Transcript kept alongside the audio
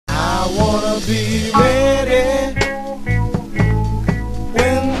wanna be ready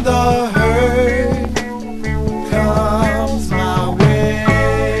when the hurt comes my way.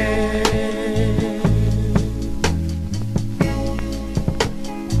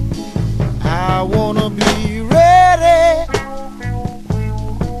 I wanna be ready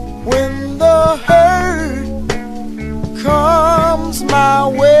when the hurt comes my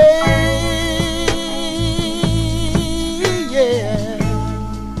way.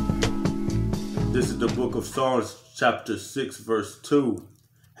 This is the book of Psalms, chapter 6, verse 2.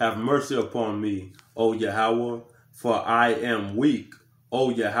 Have mercy upon me, O Yahawah, for I am weak.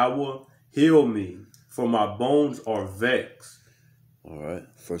 O Yahawah, heal me, for my bones are vexed. All right.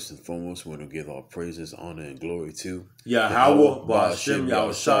 First and foremost, we want to give all praises, honor, and glory to YAHAWAH, BAHASHAM,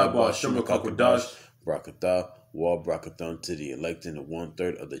 YAHAWASHI, BAHASHAM, QADASH, BARAK, BARAK to the elect and the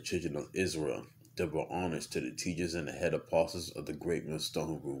 1/3 of the children of Israel. Double honors to the teachers and the head apostles of the great millstone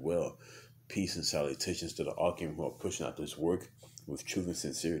who grew well. Peace and salutations to the Akim who are pushing out this work with truth and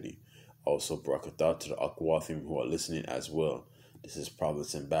sincerity. Also, Barak to the Aquathim who are listening as well. This is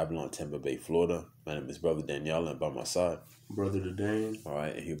Providence in Babylon, Tampa Bay, Florida. My name is Brother Danielle, and by my side, Brother Dane. All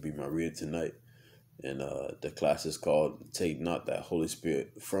right, and he'll be my reader tonight. And the class is called Take Not That Holy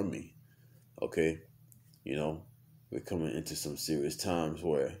Spirit From Me. Okay, you know, we're coming into some serious times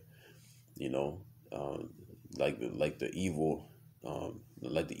where, you know, like the evil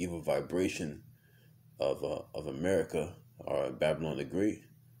vibration of America, or Babylon the Great.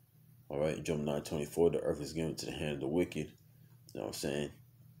 All right, Job 9:24, the earth is given to the hand of the wicked. You know what I'm saying?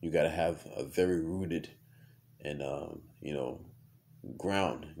 You got to have a very rooted and you know,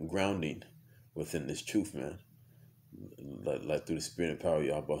 grounding within this truth, man. Like through the spirit and power of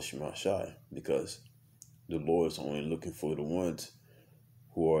YAHAWASHI, because the Lord is only looking for the ones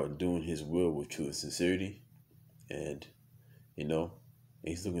who are doing His will with truth and sincerity, and you know,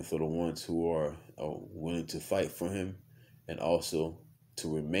 He's looking for the ones who are willing to fight for Him and also to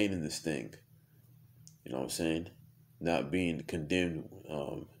remain in this thing. You know what I'm saying? Not being condemned,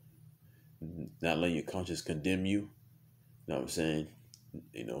 not letting your conscience condemn you. You know what I'm saying?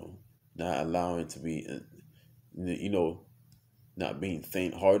 You know, not allowing to be, you know, not being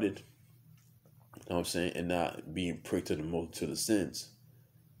faint-hearted. You know what I'm saying? And not being pricked to the multitude of sins.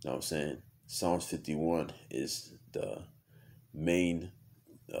 You know what I'm saying? Psalms 51 is the main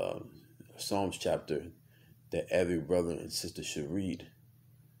Psalms chapter that every brother and sister should read.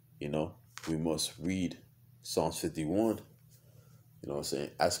 You know, we must read Psalms 51. You know what I'm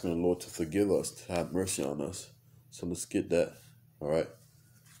saying? Asking the Lord to forgive us, to have mercy on us. So let's get that. All right.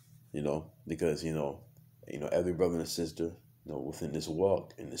 You know, because, you know, every brother and sister, you know, within this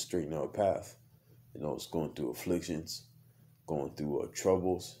walk in the straight and narrow path, you know, it's going through afflictions, going through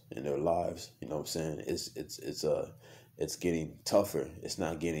troubles in their lives. You know what I'm saying? It's getting tougher. It's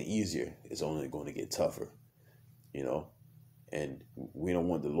not getting easier. It's only going to get tougher. You know, and we don't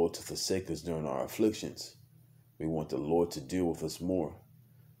want the Lord to forsake us during our afflictions. We want the Lord to deal with us more.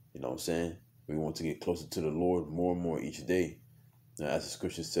 You know what I'm saying? We want to get closer to the Lord more and more each day. Now, as the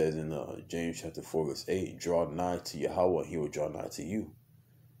scripture says in James chapter 4, verse 8, draw nigh to Yahawah, He will draw nigh to you.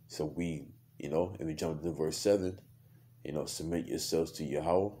 So we, you know, if we jump to verse 7, you know, submit yourselves to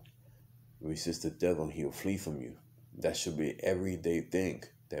Yahawah, resist the devil, and He will flee from you. That should be an everyday thing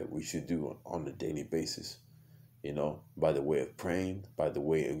that we should do on a daily basis. You know, by the way of praying, by the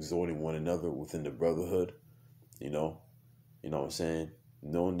way of exhorting one another within the brotherhood, you know what I'm saying?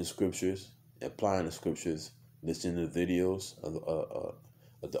 Knowing the scriptures, applying the scriptures, listening to videos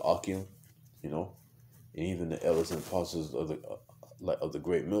of the Akim, you know, and even the elders and apostles of the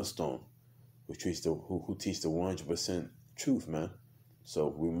great millstone, who teach the 100% truth, man. So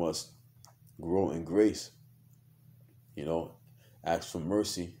we must grow in grace, you know, ask for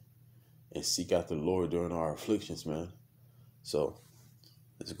mercy, and seek out the Lord during our afflictions, man. So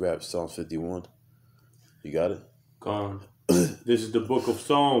let's grab Psalms 51. You got it? Gone. This is the book of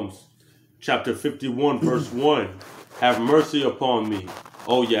Psalms, chapter 51, verse 1. Have mercy upon me,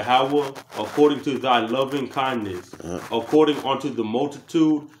 O Yahawah, according to thy loving kindness, according unto the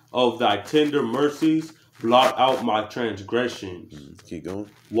multitude of thy tender mercies, blot out my transgressions. Keep going.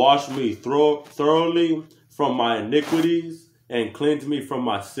 Wash me thoroughly from my iniquities, and cleanse me from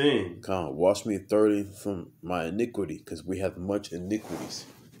my sin. Come on, wash me thoroughly from my iniquity, because we have much iniquities.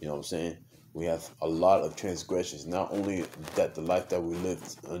 You know what I'm saying? We have a lot of transgressions, not only that the life that we live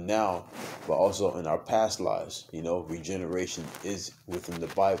now, but also in our past lives. You know, regeneration is within the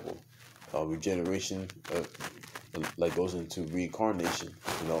Bible. Regeneration like goes into reincarnation.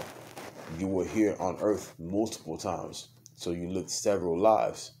 You know, you were here on earth multiple times, so you lived several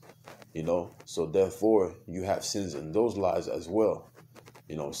lives. You know, so therefore you have sins in those lives as well.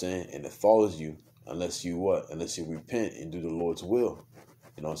 You know what I'm saying? And it follows you unless you what? Unless you repent and do the Lord's will.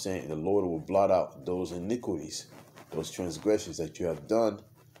 You know what I'm saying? And the Lord will blot out those iniquities, those transgressions that you have done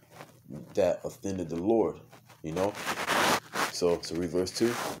that offended the Lord. You know? So read verse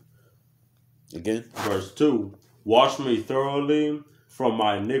 2 again. Verse 2. Wash me thoroughly from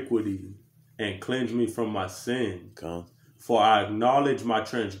my iniquity and cleanse me from my sin. Come. For I acknowledge my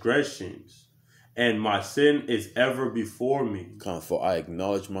transgressions, and my sin is ever before me. Come. For I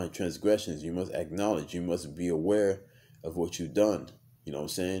acknowledge my transgressions. You must acknowledge. You must be aware of what you've done. You know what I'm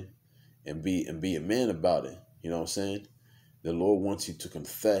saying? And be a man about it. You know what I'm saying? The Lord wants you to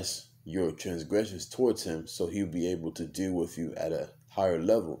confess your transgressions towards him so he'll be able to deal with you at a higher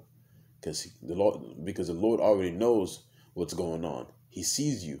level. Because the Lord already knows what's going on. He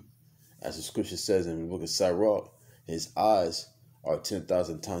sees you. As the scripture says in the book of Sirach, his eyes are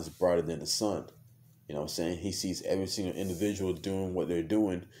 10,000 times brighter than the sun. You know what I'm saying? He sees every single individual doing what they're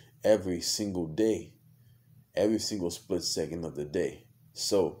doing every single day, every single split second of the day.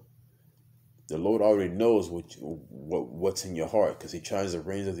 So the Lord already knows what's in your heart, because he tries the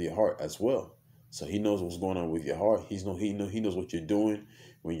reins of your heart as well. So he knows what's going on with your heart. He knows what you're doing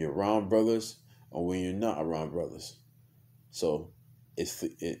when you're around brothers or when you're not around brothers. So it's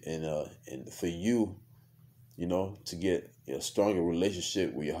for you, you know, to get a stronger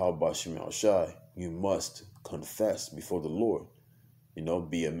relationship with YAHAWASHI, you must confess before the Lord. You know,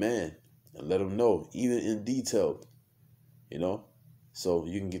 be a man and let him know, even in detail, you know, so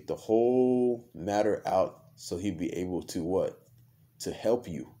you can get the whole matter out, so he'll be able to what? To help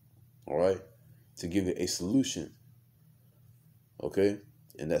you, all right? To give you a solution, okay?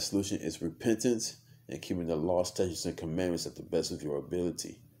 And that solution is repentance and keeping the law, statutes, and commandments at the best of your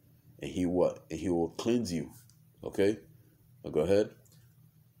ability. And he what? And he will cleanse you, okay? Now go ahead.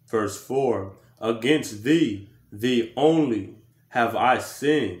 Verse 4. Against thee only have I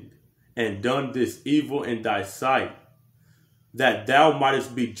sinned, and done this evil in thy sight, that thou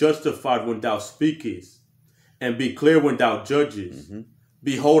mightest be justified when thou speakest, and be clear when thou judgest.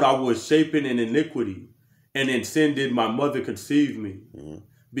 Behold, I was shapen in iniquity, and in sin did my mother conceive me.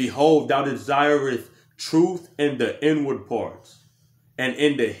 Behold, thou desirest truth in the inward parts, and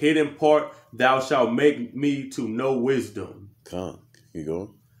in the hidden part thou shalt make me to know wisdom. Come, you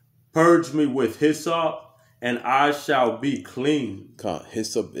go. Purge me with hyssop, and I shall be clean. Come,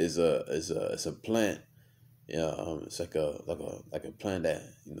 hyssop is a plant. Yeah, it's like a plant that,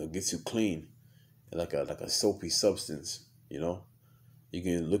 you know, gets you clean, like a soapy substance. You know, you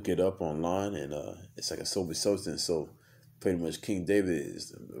can look it up online, and it's like a soapy substance. So pretty much King David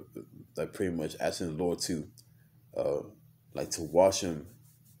is like pretty much asking the Lord to to wash him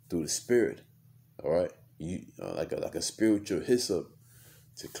through the Spirit. All right, you like a spiritual hyssop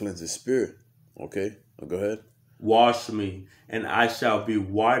to cleanse the spirit. Okay, well, go ahead. Wash me, and I shall be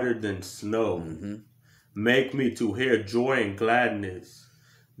whiter than snow. Make me to hear joy and gladness,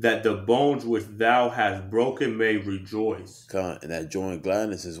 that the bones which thou hast broken may rejoice. And that joy and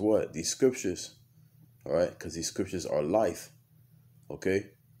gladness is what? These scriptures. All right, because these scriptures are life. Okay,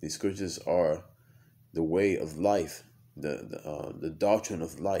 these scriptures are the way of life, the doctrine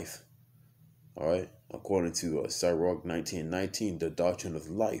of life. All right, according to Sirach 19:19, the doctrine of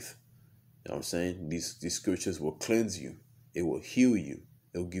life. You know what I'm saying? These scriptures will cleanse you. It will heal you.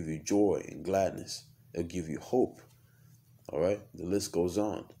 It will give you joy and gladness. It'll give you hope. All right, the list goes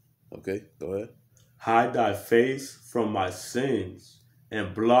on. Okay, go ahead. Hide thy face from my sins,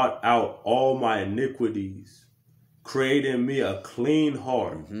 and blot out all my iniquities. Create in me a clean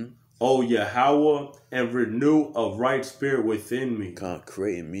heart, O Yahawah, and renew a right spirit within me.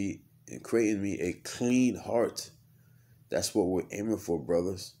 Create in me a clean heart. That's what we're aiming for,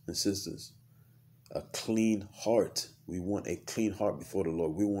 brothers and sisters. A clean heart. We want a clean heart before the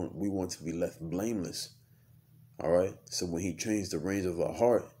Lord. We want to be left blameless. All right. So when he trains the reins of our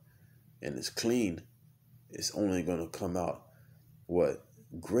heart and it's clean, it's only going to come out what?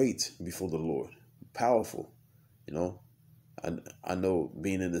 Great before the Lord. Powerful. You know, I know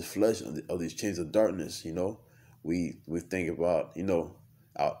being in this flesh of these chains of darkness, you know, we think about, you know,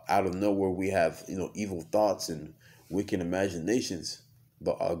 out of nowhere we have, you know, evil thoughts and wicked imaginations.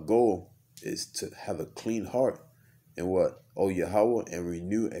 But our goal is to have a clean heart. And what? Oh, Yahawah, and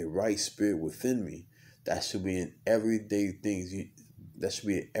renew a right spirit within me. That should be an everyday thing. That should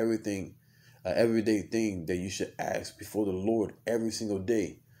be everything, everyday thing that you should ask before the Lord every single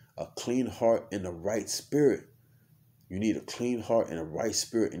day. A clean heart and a right spirit. You need a clean heart and a right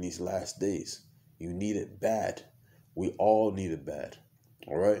spirit in these last days. You need it bad. We all need it bad.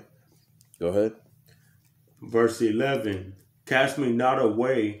 All right? Go ahead. Verse 11. Cast me not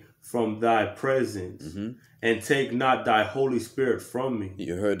away from thy presence, and take not thy Holy Spirit from me.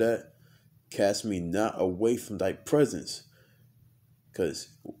 You heard that? Cast me not away from thy presence. Because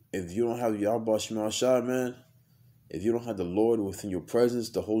if you don't have YAHAWASHI, man, if you don't have the Lord within your presence,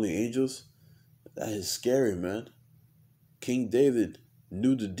 the holy angels, that is scary, man. King David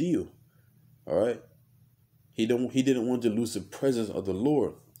knew the deal. All right? He didn't want to lose the presence of the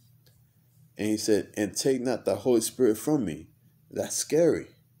Lord. And he said, and take not the Holy Spirit from me. That's scary.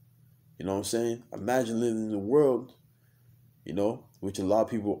 You know what I'm saying? Imagine living in the world, you know, which a lot of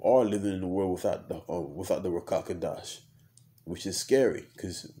people are living in the world without the RAWCHAA QADASH, which is scary.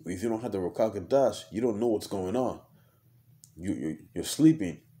 Because if you don't have the RAWCHAA QADASH, you don't know what's going on. You're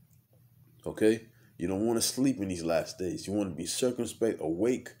sleeping, okay? You don't want to sleep in these last days. You want to be circumspect,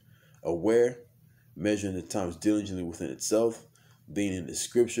 awake, aware, measuring the times diligently within itself, being in the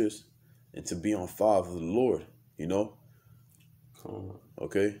scriptures, and to be on fire for the Lord, you know?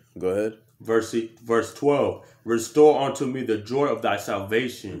 Okay, go ahead. Verse 12. Restore unto me the joy of thy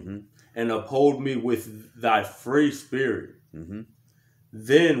salvation, and uphold me with thy free spirit.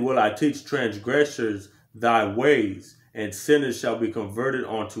 Then will I teach transgressors thy ways, and sinners shall be converted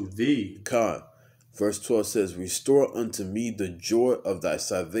unto thee. God. Verse 12 says, restore unto me the joy of thy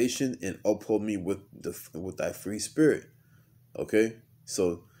salvation, and uphold me with thy free spirit. Okay,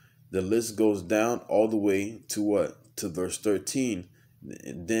 so the list goes down all the way to what? To verse 13.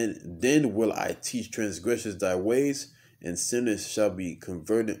 Then will I teach transgressors thy ways, and sinners shall be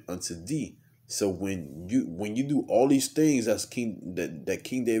converted unto thee. So when you do all these things that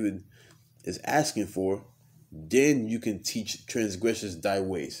King David is asking for, then you can teach transgressors thy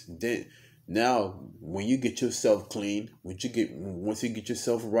ways. Then now when you get yourself clean, once you get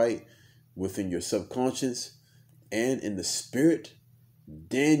yourself right within your subconscious and in the spirit,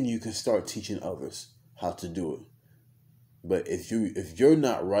 then you can start teaching others how to do it. But if you're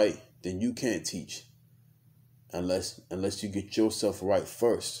not right, then you can't teach unless you get yourself right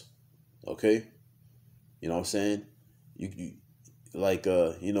first. Okay? You know what I'm saying? You like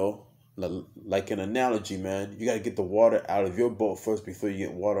like an analogy, man. You got to get the water out of your boat first before you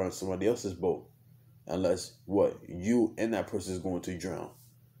get water on somebody else's boat. Unless what? You and that person is going to drown.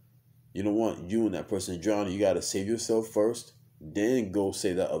 You don't want you and that person to drown. You got to save yourself first, then go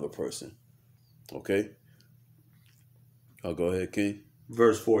save that other person. Okay? I'll go ahead, King.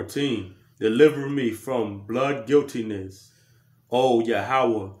 Verse 14. Deliver me from blood guiltiness, O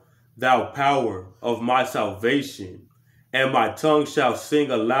Yahawah, thou power of my salvation, and my tongue shall sing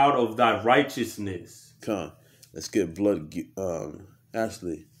aloud of thy righteousness. Come, let's get blood.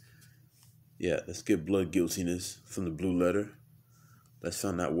 Ashley, yeah, let's get blood guiltiness from the blue letter. Let's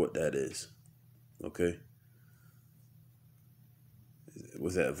find out what that is. Okay.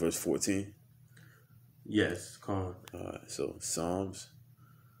 Was that verse 14? Yes, come. All right, so Psalms.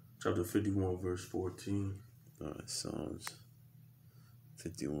 Chapter 51, verse 14. All right, Psalms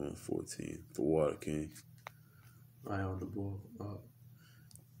 51:14. For water, King. I on the board.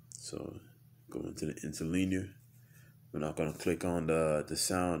 So going to the interlinear. We're not gonna click on the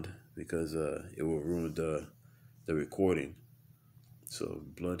sound because it will ruin the recording. So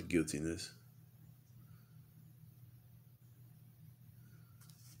blood guiltiness.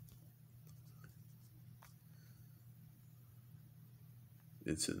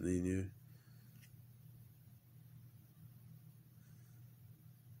 Interlinear.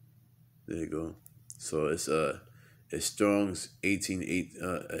 There you go. So it's Strong's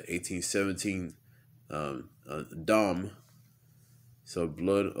 1817 Dom. So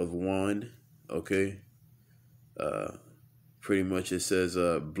blood of wine. Okay. Pretty much it says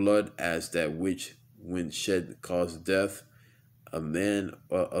blood as that which when shed caused death, of man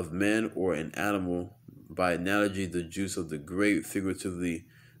or an animal. By analogy, the juice of the grape, figuratively,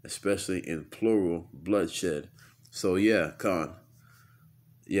 especially in plural, bloodshed. So yeah, Khan.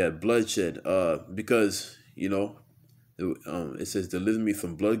 Yeah, bloodshed. Because you know, it says, "Deliver me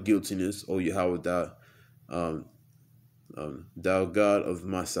from blood guiltiness, O Yahawah, thou God of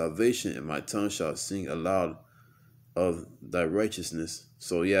my salvation, and my tongue shall sing aloud of thy righteousness."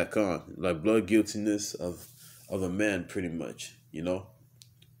 So yeah, Khan, like blood guiltiness of a man, pretty much. You know,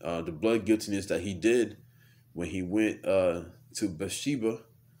 the blood guiltiness that he did when he went to Bathsheba,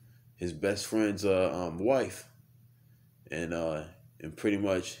 his best friend's wife, and pretty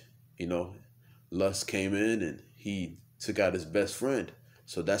much, you know, lust came in and he took out his best friend.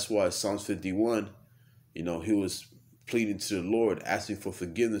 So that's why Psalms 51, you know, he was pleading to the Lord, asking for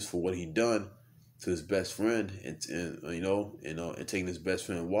forgiveness for what he done to his best friend, and taking his best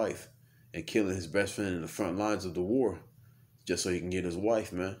friend's wife and killing his best friend in the front lines of the war, just so he can get his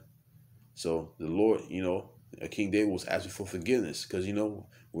wife, man. So the Lord, you know, King David was asking for forgiveness because, you know,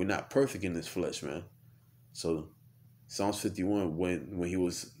 we're not perfect in this flesh, man. So Psalms 51, when he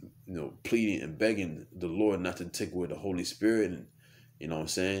was, you know, pleading and begging the Lord not to take away the Holy Spirit, and, you know what I'm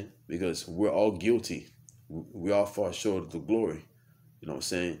saying? Because we're all guilty. We all fall short of the glory. You know what I'm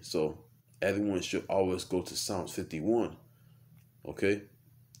saying? So everyone should always go to Psalms 51. Okay?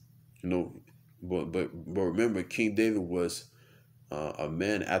 You know, but remember, King David was a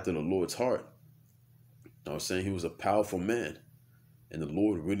man after the Lord's heart. You know what I'm saying? He was a powerful man. And the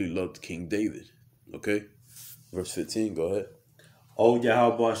Lord really loved King David. Okay? Verse 15, go ahead. O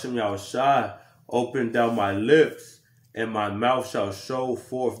YAHAWASHI, YAHAWASHI, open thou my lips, and my mouth shall show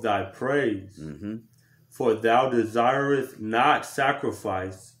forth thy praise. For thou desirest not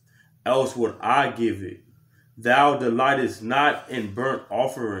sacrifice, else would I give it. Thou delightest not in burnt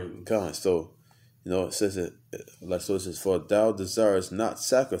offerings. God, so, you know, it says it, like, so it says, for thou desirest not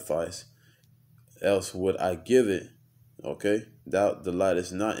sacrifice, else would I give it. Okay? Thou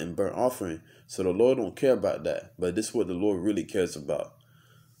delightest not in burnt offering. So the Lord don't care about that. But this is what the Lord really cares about.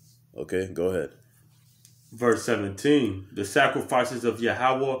 Okay? Go ahead. Verse 17. The sacrifices of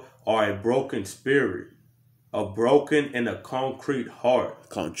Yahweh are a broken spirit, a broken and a concrete heart.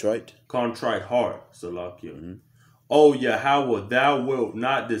 Contrite heart. Salakia. O Yahweh, thou wilt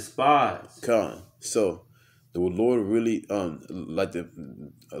not despise. Con. So the Lord really like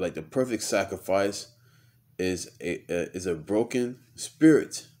the perfect sacrifice is a broken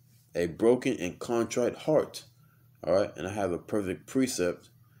spirit, a broken and contrite heart. All right, and I have a perfect precept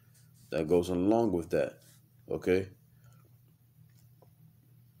that goes along with that. Okay.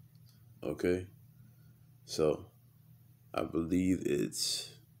 Okay. So I believe it's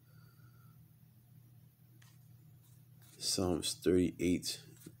Psalms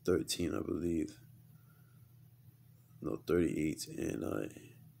 38:13, I believe. No, 38 and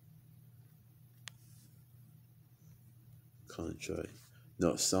contrite.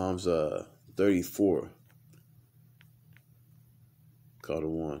 No, Psalms 34. Call the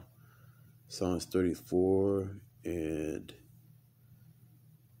one. Psalms 34 and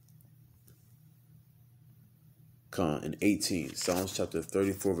 18. Psalms chapter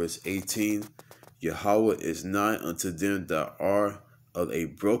 34 verse 18. Yahweh is nigh unto them that are of a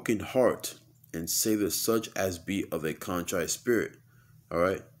broken heart, and saveth such as be of a contrite spirit. All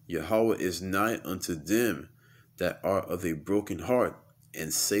right. Yahweh is nigh unto them that are of a broken heart,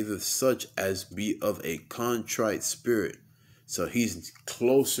 and saveth such as be of a contrite spirit. So he's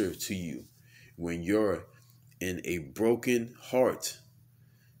closer to you when you're in a broken heart,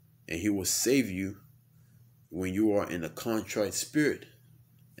 and he will save you when you are in a contrite spirit.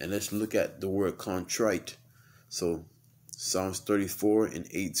 And let's look at the word contrite. So Psalms 34 and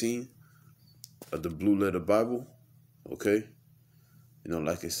 18 of the Blue Letter Bible. Okay. You know,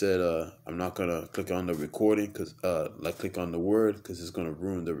 like I said, I'm not going to click on the recording because click on the word because it's going to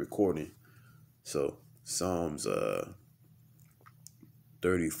ruin the recording. So Psalms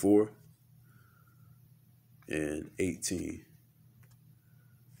 34 and 18.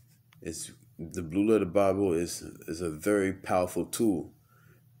 The Blue Letter Bible is a very powerful tool,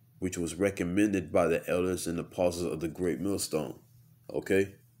 which was recommended by the elders and apostles of the Great Millstone.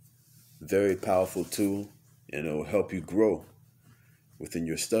 Okay? Very powerful tool, and it will help you grow within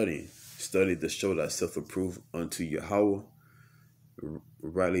your studying. Study to show thyself approved unto Yahweh,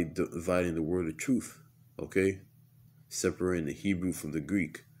 rightly dividing the word of truth. Okay? Separating the Hebrew from the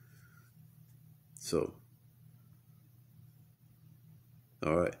Greek. So,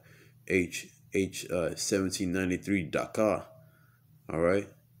 all right. H 1793 Dakar. All right.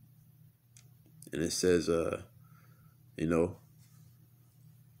 And it says, you know,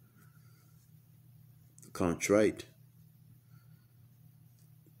 contrite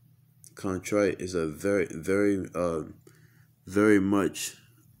is a very much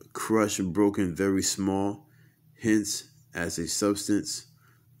crushed, broken, very small, hence as a substance,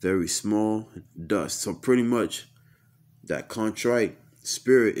 very small dust. So pretty much that contrite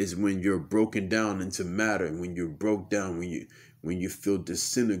spirit is when you're broken down into matter, when you're broke down, when you feel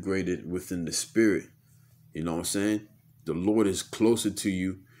disintegrated within the spirit. You know what I'm saying? The Lord is closer to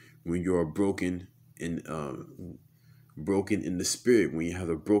you when you are broken in the spirit, when you have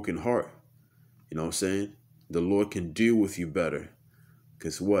a broken heart. You know what I'm saying? The Lord can deal with you better.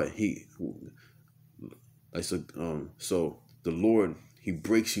 Because what? So the Lord, he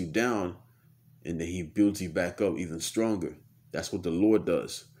breaks you down and then he builds you back up even stronger. That's what the Lord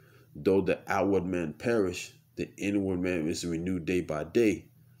does. Though the outward man perish, the inward man is renewed day by day.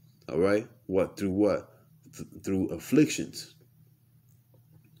 All right? What? Through what? Through afflictions.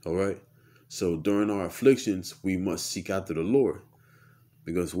 All right? So during our afflictions, we must seek after the Lord.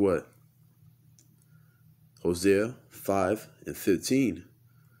 Because what? Hosea 5:15.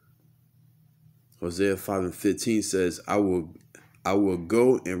 Hosea 5:15 says, I will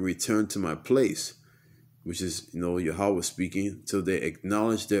go and return to my place, which is, Yahweh speaking, till they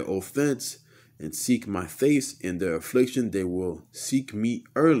acknowledge their offense and seek my face. In their affliction, they will seek me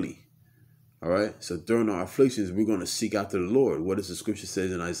early. All right. So during our afflictions, we're going to seek after the Lord. What does the scripture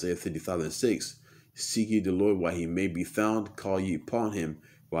says in Isaiah 55:6? Seek ye the Lord while he may be found. Call ye upon him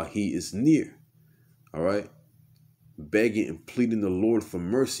while he is near. All right. Begging and pleading the Lord for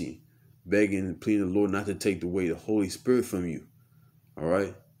mercy. Begging and pleading the Lord not to take away the Holy Spirit from you. All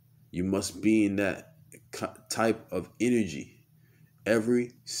right. You must be in that type of energy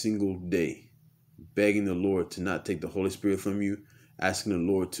every single day. Begging the Lord to not take the Holy Spirit from you. Asking the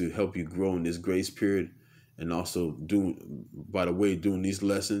Lord to help you grow in this grace period. And also doing these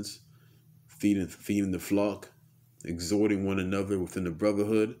lessons. Feeding the flock. Exhorting one another within the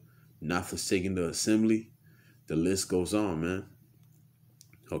brotherhood. Not forsaking the assembly. The list goes on, man.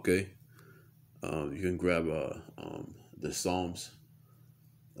 Okay. You can grab the Psalms.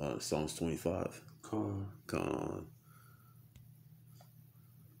 Psalms 25. Come on.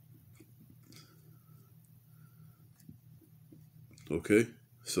 Okay.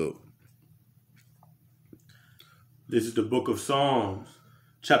 So this is the book of Psalms,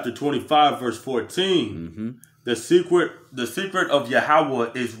 chapter 25, verse 14. The secret of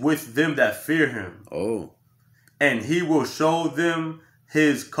Yahawah is with them that fear him. Oh. And he will show them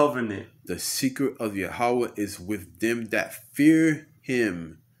his covenant. The secret of Yahawah is with them that fear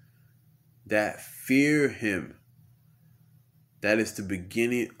him. That fear him. That is the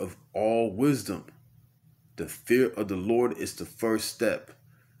beginning of all wisdom. The fear of the Lord is the first step.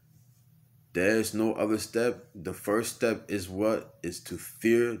 There is no other step. The first step is what? Is to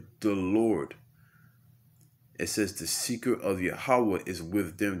fear the Lord. It says the secret of Yahawah is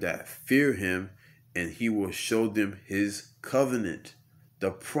with them that fear him, and he will show them his covenant.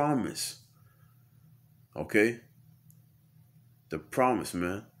 The promise. Okay? The promise,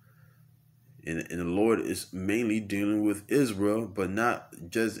 man. And the Lord is mainly dealing with Israel, but not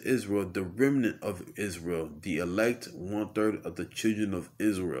just Israel, the remnant of Israel, the elect 1/3 of the children of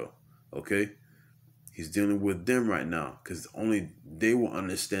Israel. Okay? He's dealing with them right now because only they will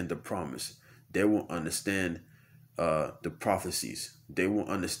understand the promise. They will understand the prophecies. They will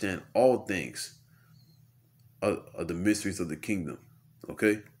understand all things of the mysteries of the kingdom.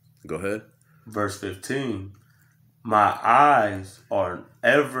 Okay? Go ahead. Verse 15. My eyes are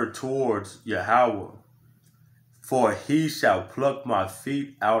ever towards Yahawah, for he shall pluck my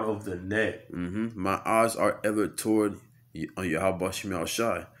feet out of the net. My eyes are ever toward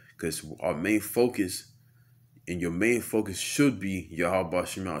YAHAWASHI, because our main focus, and your main focus should be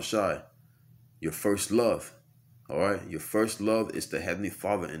YAHAWASHI, your first love. All right? Your first love is the Heavenly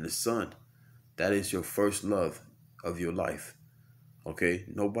Father and the Son. That is your first love of your life. Okay?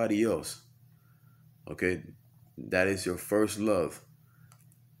 Nobody else. Okay? That is your first love.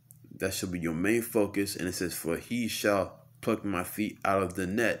 That should be your main focus. And it says, for he shall pluck my feet out of the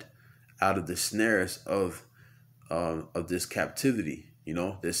net, out of the snares of this captivity.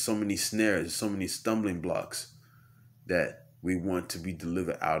 There's so many snares, there's so many stumbling blocks that we want to be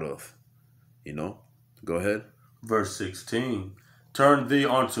delivered out of. Go ahead. Verse 16. Turn thee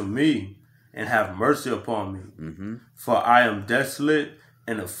unto me and have mercy upon me. For I am desolate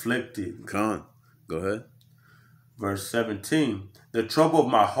and afflicted. Come on. Go ahead. Verse 17, the trouble of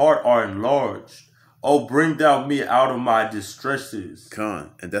my heart are enlarged. Oh, bring thou me out of my distresses.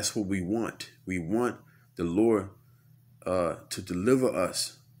 Come, and that's what we want. We want the Lord to deliver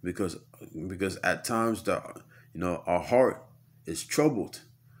us because at times our heart is troubled.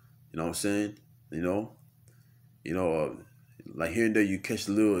 You know what I'm saying? Like here and there you catch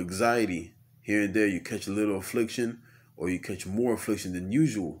a little anxiety. Here and there you catch a little affliction, or you catch more affliction than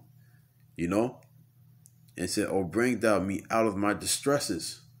usual. And said, oh, bring thou me out of my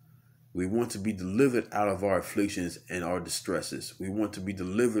distresses. We want to be delivered out of our afflictions and our distresses. We want to be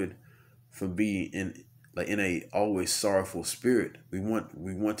delivered from being in a always sorrowful spirit. We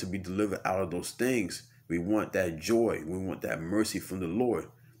want to be delivered out of those things. We want that joy. We want that mercy from the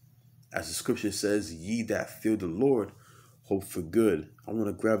Lord. As the scripture says, ye that fear the Lord, hope for good. I want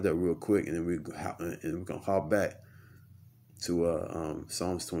to grab that real quick, and then we're going to hop back to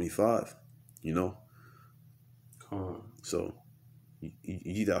Psalms 25, So,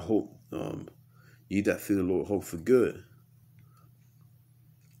 ye that hope, ye that fear the Lord, hope for good.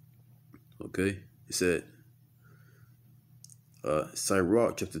 Okay, it said,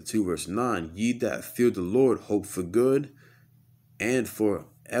 Sirach chapter 2 verse 9, ye that fear the Lord, hope for good, and for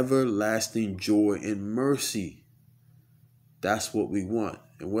everlasting joy and mercy. That's what we want.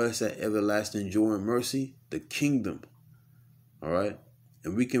 And what is that everlasting joy and mercy? the kingdom. All right,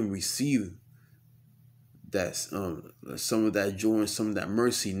 and we can receive that some of that joy and some of that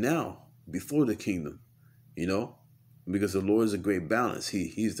mercy now before the kingdom, you know, because the Lord is a great balance.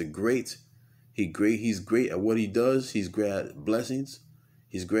 He's great at what he does. He's great at blessings.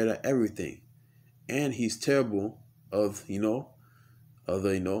 He's great at everything, and he's terrible of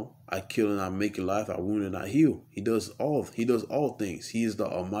I kill and I make alive, I wound and I heal. He does all things. He is the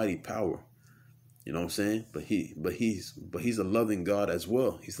almighty power. You know what I'm saying? But he's a loving God as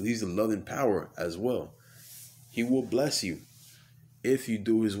well. He's a loving power as well. He will bless you if you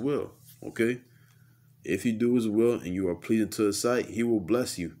do his will. Okay? If you do his will and you are pleasing to his sight, he will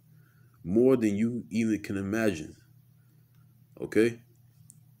bless you more than you even can imagine. Okay?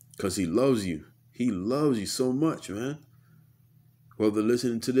 Because he loves you. He loves you so much, man. Whoever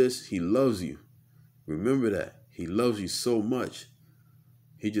listening to this, he loves you. Remember that. He loves you so much.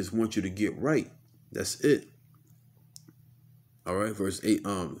 He just wants you to get right. That's it. All right, verse 8,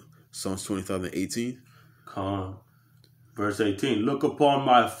 Psalms 25 and 18. Verse 18, look upon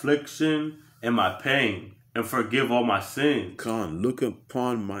my affliction and my pain, and forgive all my sins. Look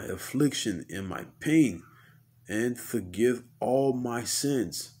upon my affliction and my pain, and forgive all my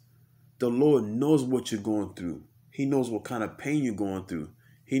sins. The Lord knows what you're going through. He knows what kind of pain you're going through.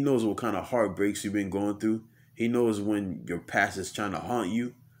 He knows what kind of heartbreaks you've been going through. He knows when your past is trying to haunt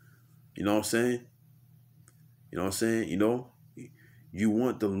you. You know what I'm saying? You know what I'm saying? You know, you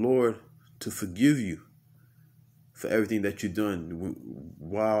want the Lord to forgive you for everything that you've done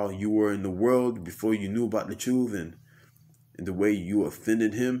while you were in the world, before you knew about the truth, and the way you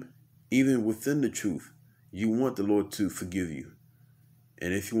offended him, even within the truth. You want the Lord to forgive you.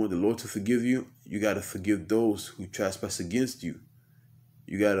 And if you want the Lord to forgive you, you got to forgive those who trespass against you.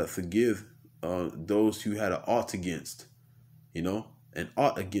 You got to forgive those who had an ought against, you know, an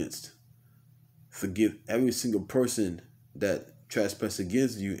ought against. Forgive every single person that trespass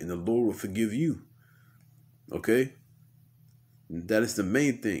against you, and the Lord will forgive you. Okay? That is the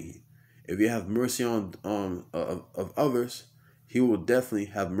main thing. If you have mercy on of others, he will definitely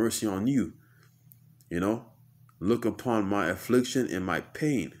have mercy on you. You know? Look upon my affliction and my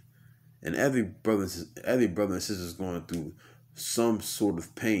pain. And every brother and sister is going through some sort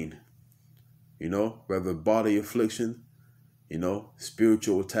of pain. You know, whether body affliction, you know,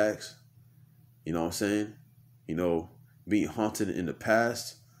 spiritual attacks, you know what I'm saying? You know, being haunted in the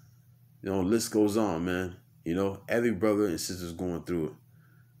past. You know, list goes on, man. You know, every brother and sister is going through it.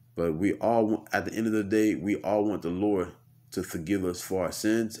 But we all, at the end of the day, we all want the Lord to forgive us for our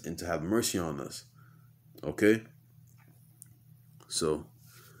sins and to have mercy on us. Okay? So,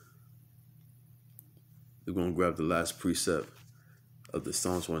 we're going to grab the last precept of the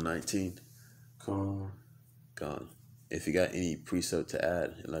Psalms 119. Come Gone. If you got any precept to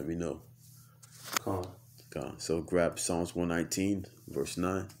add, let me know. on. Gone. So grab Psalms 119, verse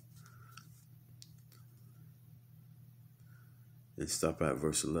 9. And stop at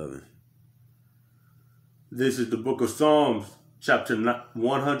verse 11. This is the book of Psalms, chapter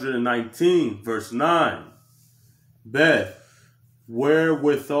 119, verse 9. Beth,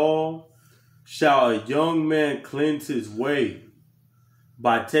 wherewithal shall a young man cleanse his way?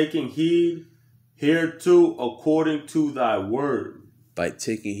 By taking heed hereto according to thy word. By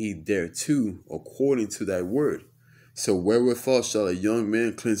taking heed thereto according to thy word. So wherewithal shall a young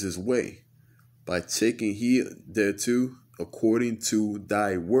man cleanse his way? By taking heed thereto according to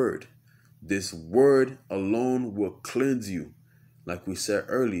thy word. This word alone will cleanse you, like we said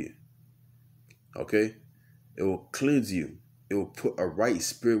earlier. Okay? It will cleanse you. It will put a right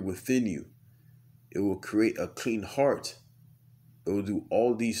spirit within you. It will create a clean heart. It will do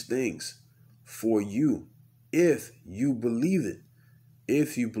all these things for you if you believe it.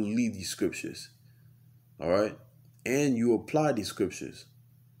 If you believe these scriptures. All right? And you apply these scriptures.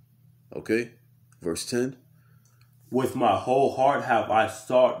 Okay? Verse 10. With my whole heart have I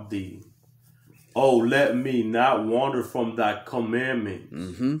sought thee. Oh, let me not wander from thy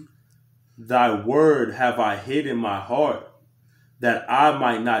commandments. Thy word have I hid in my heart, that I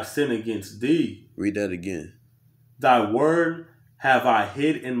might not sin against thee. Read that again. Thy word have I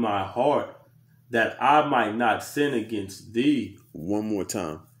hid in my heart, that I might not sin against thee. One more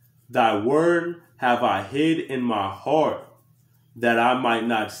time. Thy word have I hid in my heart, that I might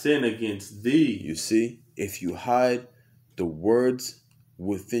not sin against thee. You see, if you hide the words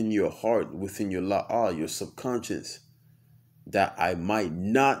within your heart, within your la'ah, your subconscious, that I might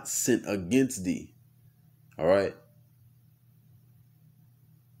not sin against thee. All right?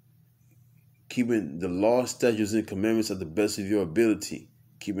 Keeping the law, statutes, and commandments at the best of your ability.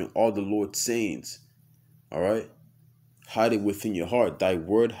 Keeping all the Lord's sayings. All right? Hide it within your heart. Thy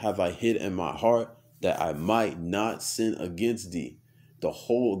word have I hid in my heart, that I might not sin against thee. The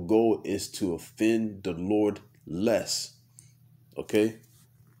whole goal is to offend the Lord less. Okay?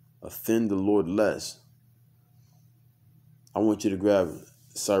 Offend the Lord less. I want you to grab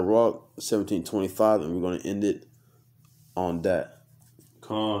Sirach 17:25, and we're going to end it on that.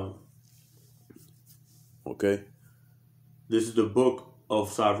 Con. Okay? This is the book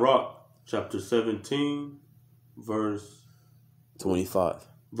of Sirach, chapter 17, verse 25.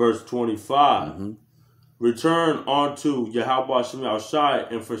 Verse 25. Mm-hmm. Return unto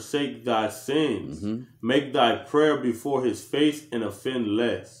YAHAWASHI and forsake thy sins. Mm-hmm. Make thy prayer before his face and offend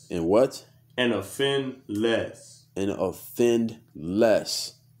less. And what? And offend less. And offend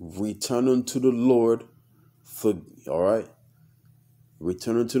less. Return unto the Lord. All right?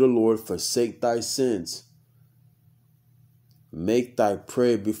 Return unto the Lord. Forsake thy sins. Make thy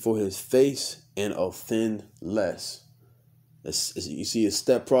prayer before his face and offend less. You see a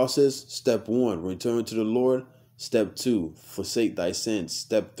step process. Step 1, return to the Lord. Step 2, forsake thy sins.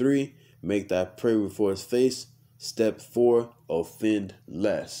 Step 3, make thy prayer before his face. Step 4, offend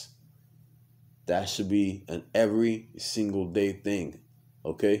less. That should be an every single day thing.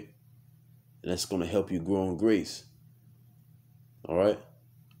 Okay? And that's going to help you grow in grace. All right?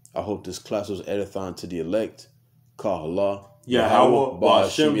 I hope this class was edifying to the elect. Kahala. Yahawah,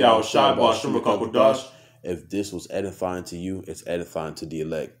 BAHASHAM, Yahawashi, BAHASHAM, QADASH. If this was edifying to you, it's edifying to the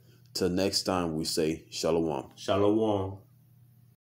elect. Till next time, we say Shalom. Shalom.